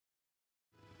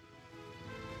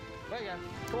There you go.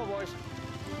 Come on, boys.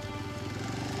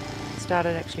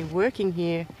 Started actually working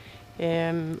here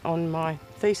on my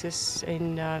thesis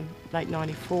in late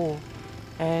 '94,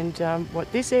 and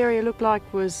what this area looked like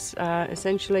was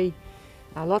essentially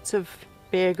lots of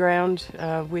bare ground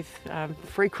with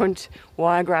frequent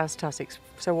wiregrass tussocks.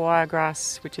 So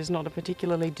wiregrass, which is not a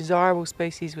particularly desirable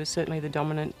species, was certainly the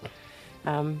dominant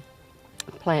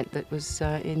plant that was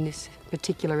in this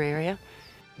particular area.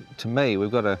 To me,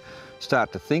 we've got to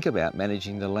start to think about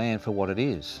managing the land for what it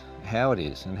is, how it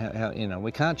is, and how you know,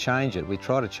 we can't change it. We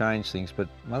try to change things, but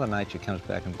Mother Nature comes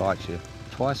back and bites you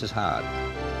twice as hard.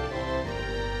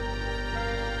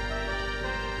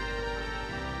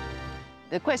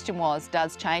 The question was,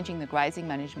 does changing the grazing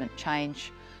management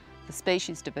change the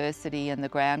species diversity and the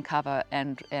ground cover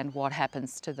and what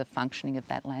happens to the functioning of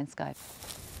that landscape?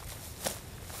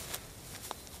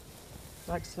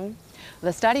 Like so.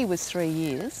 The study was 3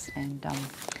 years and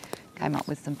came up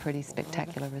with some pretty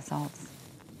spectacular results.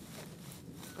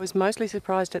 I was mostly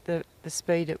surprised at the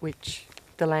speed at which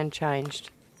the land changed.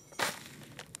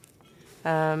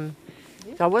 So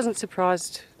I wasn't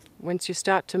surprised once you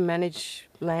start to manage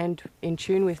land in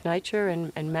tune with nature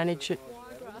and manage it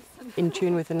in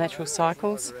tune with the natural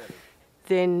cycles,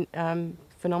 then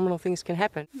phenomenal things can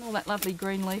happen. All that lovely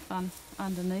green leaf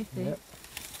underneath there. Yep.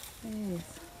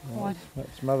 Yes. Well,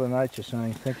 that's Mother Nature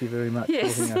saying thank you very much.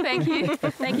 Yes, thank you.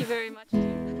 Thank you very much.